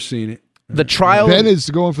 never seen it. The Trial. Ben is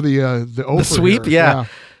going for the Oprah sweep, here. yeah.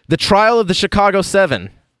 The Trial of the Chicago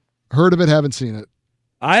 7. Heard of it, haven't seen it.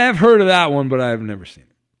 I have heard of that one, but I have never seen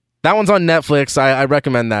it. That one's on Netflix. I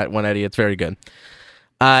recommend that one, Eddie. It's very good.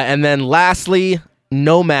 And then lastly,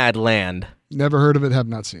 Nomadland. Never heard of it, have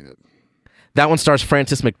not seen it. That one stars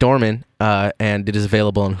Frances McDormand, and it is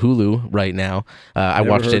available on Hulu right now. I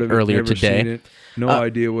watched it earlier today. Seen it. No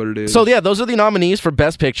idea what it is. So, yeah, those are the nominees for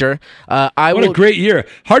Best Picture. What a great year.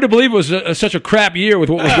 Hard to believe it was such a crap year with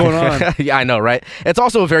what was going on. Yeah, I know, right? It's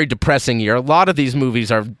also a very depressing year. A lot of these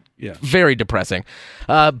movies are very depressing.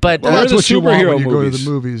 But that's what you want when you go to movies.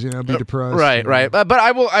 the movies, be depressed. Right. But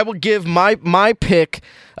I will give my pick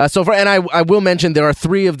so far, and I will mention there are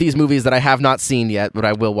 3 of these movies that I have not seen yet, but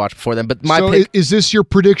I will watch before them. But my pick, is this your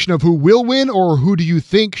prediction of who will win, or who do you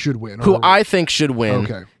think should win? Who I think should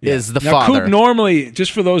win is The Father. Coop normally,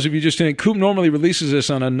 just for those of you just saying, Coop normally releases this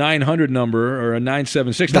on a 900 number or a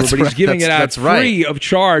 976 number, but he's giving it out free of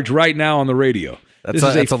charge right now on the radio. This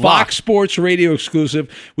is a Fox Sports Radio exclusive.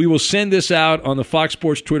 We will send this out on the Fox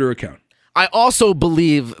Sports Twitter account. I also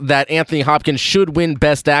believe that Anthony Hopkins should win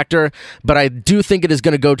Best Actor, but I do think it is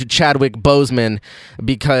going to go to Chadwick Boseman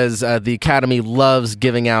because the Academy loves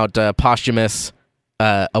giving out posthumous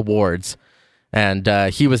awards. And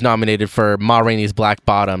he was nominated for Ma Rainey's Black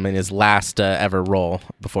Bottom in his last ever role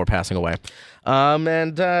before passing away.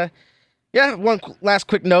 Yeah, one last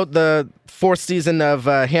quick note. The 4th season of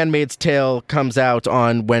Handmaid's Tale comes out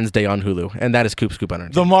on Wednesday on Hulu, and that is Coop Scoop on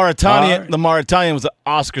The Mauritanian was an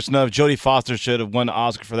Oscar snub. Jodie Foster should have won the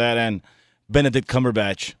Oscar for that, and Benedict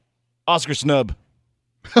Cumberbatch. Oscar snub.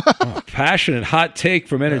 Passionate hot take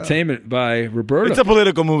from entertainment by Roberto. It's a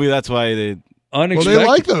political movie, that's why they... Unexpected. Well, they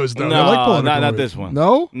like those, though. No, they like political not movies. this one.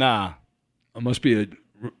 No? Nah. It must be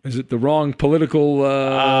is it the wrong political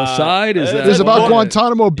side? Is that It's about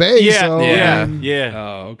Guantanamo Bay. Yeah, so, yeah.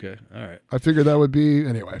 Oh, okay. All right. I figured that would be...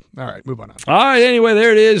 Anyway. All right, move on. All right, anyway,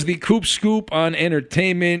 there it is, the Coop Scoop on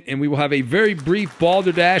entertainment, and we will have a very brief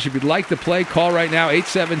Balderdash. If you'd like to play, call right now,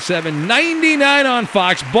 877-99 on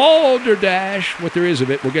Fox. Balderdash, what there is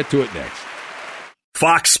of it. We'll get to it next.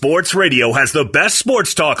 Fox Sports Radio has the best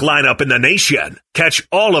sports talk lineup in the nation. Catch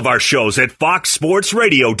all of our shows at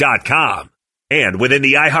foxsportsradio.com. And within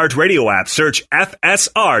the iHeartRadio app, search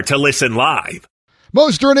FSR to listen live.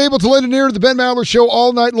 Most are unable to lend an ear to the Ben Maller Show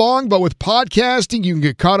all night long, but with podcasting, you can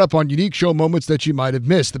get caught up on unique show moments that you might have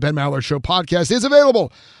missed. The Ben Maller Show podcast is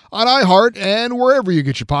available on iHeart and wherever you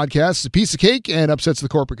get your podcasts. It's a piece of cake and upsets the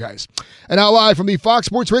corporate guys. And now live from the Fox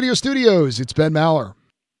Sports Radio studios, it's Ben Maller.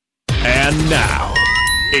 And now,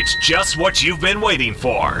 it's just what you've been waiting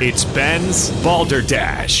for. It's Ben's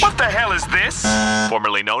Balderdash. What the hell is this?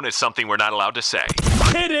 Formerly known as something we're not allowed to say.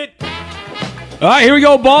 Hit it! All right, here we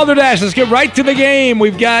go, Balderdash. Let's get right to the game.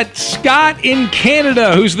 We've got Scott in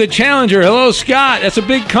Canada, who's the challenger. Hello, Scott. That's a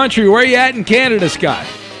big country. Where are you at in Canada, Scott?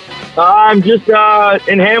 I'm just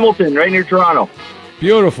in Hamilton, right near Toronto.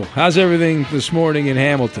 Beautiful. How's everything this morning in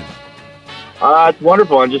Hamilton? It's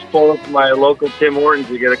wonderful. I'm just pulling up to my local Tim Hortons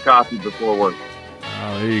to get a coffee before work.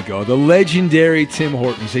 Oh, there you go. The legendary Tim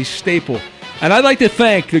Hortons, a staple. And I'd like to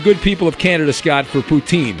thank the good people of Canada, Scott, for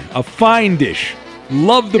poutine. A fine dish.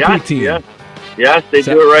 Love the poutine. Yes, they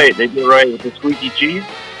do it right. They do it right with the squeaky cheese.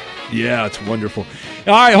 Yeah, it's wonderful.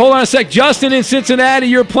 All right, hold on a sec. Justin in Cincinnati,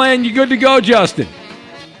 you're playing. You good to go, Justin?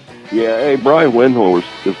 Yeah, hey, Brian Windhorst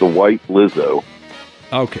is the white Lizzo.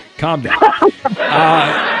 Okay, calm down.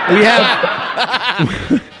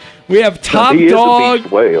 We have Top he Dog. Is a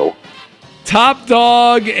beached whale. Top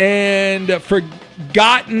Dog and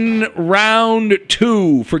Forgotten Round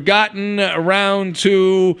 2. Forgotten Round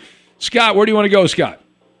 2. Scott, where do you want to go, Scott?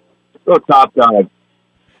 Go Top Dog.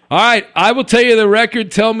 All right, I will tell you the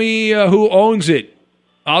record. Tell me who owns it.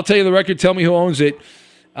 I'll tell you the record. Tell me who owns it.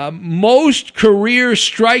 Most career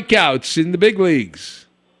strikeouts in the big leagues.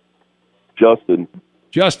 Justin.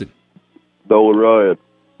 Nolan Ryan.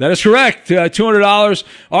 That is correct. $200.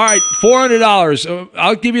 All right, $400.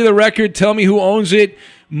 I'll give you the record. Tell me who owns it.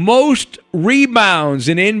 Most rebounds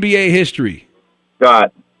in NBA history.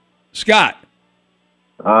 Scott.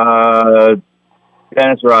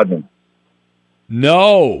 Dennis Rodman.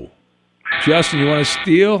 No. Justin, you want to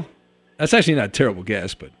steal? That's actually not a terrible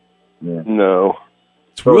guess, but... Yeah. No.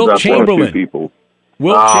 It's Wilt Chamberlain. People.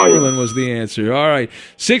 Wilt Chamberlain was the answer. All right.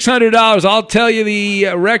 $600. I'll tell you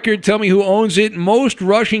the record. Tell me who owns it. Most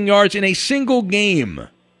rushing yards in a single game.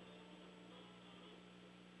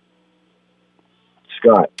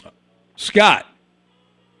 Scott.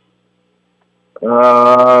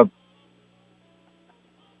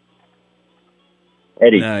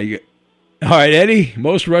 Eddie. All right, Eddie.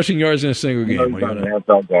 Most rushing yards in a single game.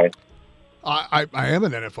 NFL guy. I am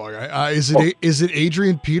an NFL guy. Is it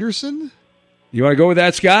Adrian Peterson? You want to go with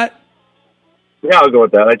that, Scott? Yeah, I'll go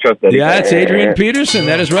with that. I trust Eddie. Yeah, it's Adrian Peterson.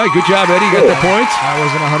 That is right. Good job, Eddie. You got the points. I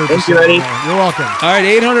wasn't 100%. Thank you, Eddie. You're welcome. All right,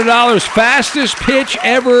 $800. Fastest pitch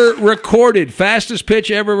ever recorded. Fastest pitch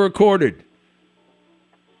ever recorded.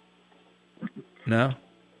 No?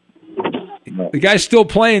 The guy's still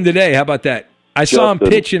playing today. How about that? I saw him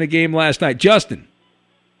pitch in a game last night. Justin.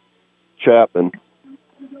 Chapman.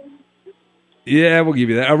 Yeah, we'll give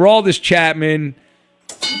you that. Aroldis Chapman.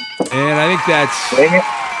 And I think that's it.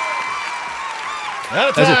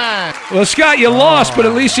 Well, Scott, you lost, but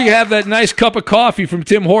at least you have that nice cup of coffee from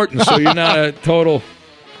Tim Hortons, so you're not a total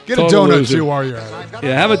Get a donut, loser. too, while you're at it.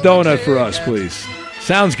 Yeah, have a donut for us, please.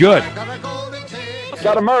 Sounds good.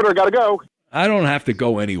 Got a murder, gotta go. I don't have to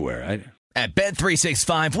go anywhere. At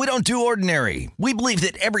Bet365, we don't do ordinary. We believe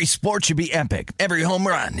that every sport should be epic. Every home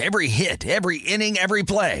run, every hit, every inning, every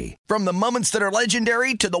play. From the moments that are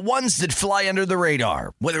legendary to the ones that fly under the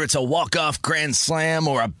radar. Whether it's a walk-off grand slam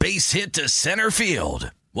or a base hit to center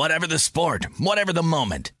field. Whatever the sport, whatever the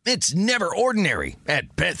moment. It's never ordinary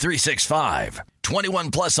at Bet365.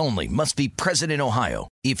 21 plus only. Must be present in Ohio.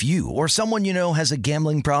 If you or someone you know has a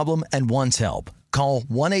gambling problem and wants help, call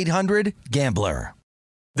 1-800-GAMBLER.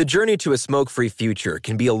 The journey to a smoke-free future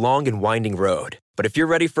can be a long and winding road. But if you're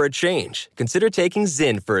ready for a change, consider taking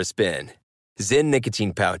Zyn for a spin. Zyn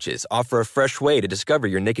nicotine pouches offer a fresh way to discover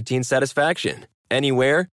your nicotine satisfaction.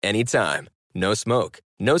 Anywhere, anytime. No smoke,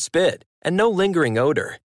 no spit, and no lingering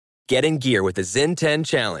odor. Get in gear with the Zyn 10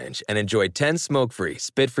 Challenge and enjoy 10 smoke-free,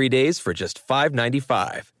 spit-free days for just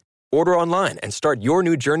 $5.95. Order online and start your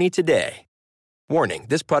new journey today. Warning,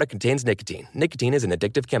 this product contains nicotine. Nicotine is an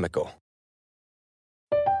addictive chemical.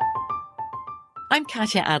 I'm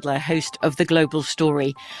Katya Adler, host of The Global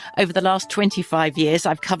Story. Over the last 25 years,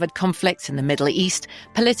 I've covered conflicts in the Middle East,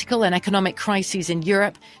 political and economic crises in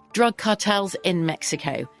Europe, drug cartels in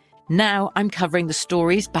Mexico. Now I'm covering the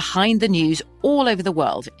stories behind the news all over the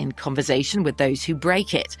world in conversation with those who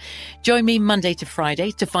break it. Join me Monday to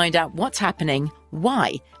Friday to find out what's happening,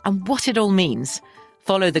 why, and what it all means.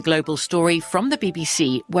 Follow The Global Story from the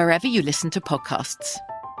BBC wherever you listen to podcasts.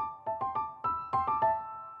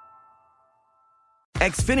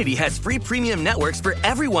 Xfinity has free premium networks for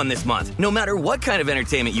everyone this month, no matter what kind of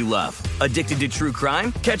entertainment you love. Addicted to true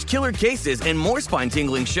crime? Catch killer cases and more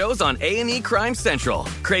spine-tingling shows on A&E Crime Central.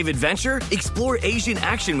 Crave adventure? Explore Asian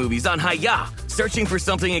action movies on Hi-Ya. Searching for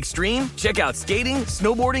something extreme? Check out skating,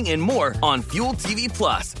 snowboarding, and more on Fuel TV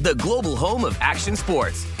Plus, the global home of action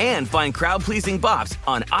sports. And find crowd-pleasing bops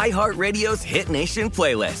on iHeartRadio's Hit Nation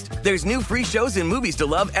playlist. There's new free shows and movies to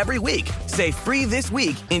love every week. Say free this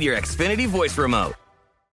week in your Xfinity voice remote.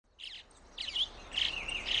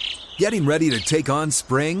 Getting ready to take on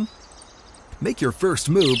spring? Make your first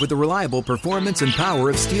move with the reliable performance and power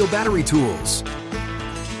of Steel battery tools.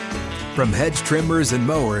 From hedge trimmers and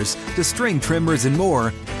mowers to string trimmers and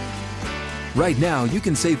more, right now you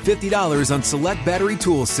can save $50 on select battery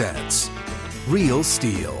tool sets. Real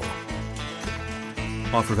Steel.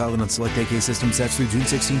 Offer valid on select AK system sets through June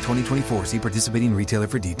 16, 2024. See participating retailer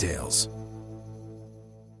for details.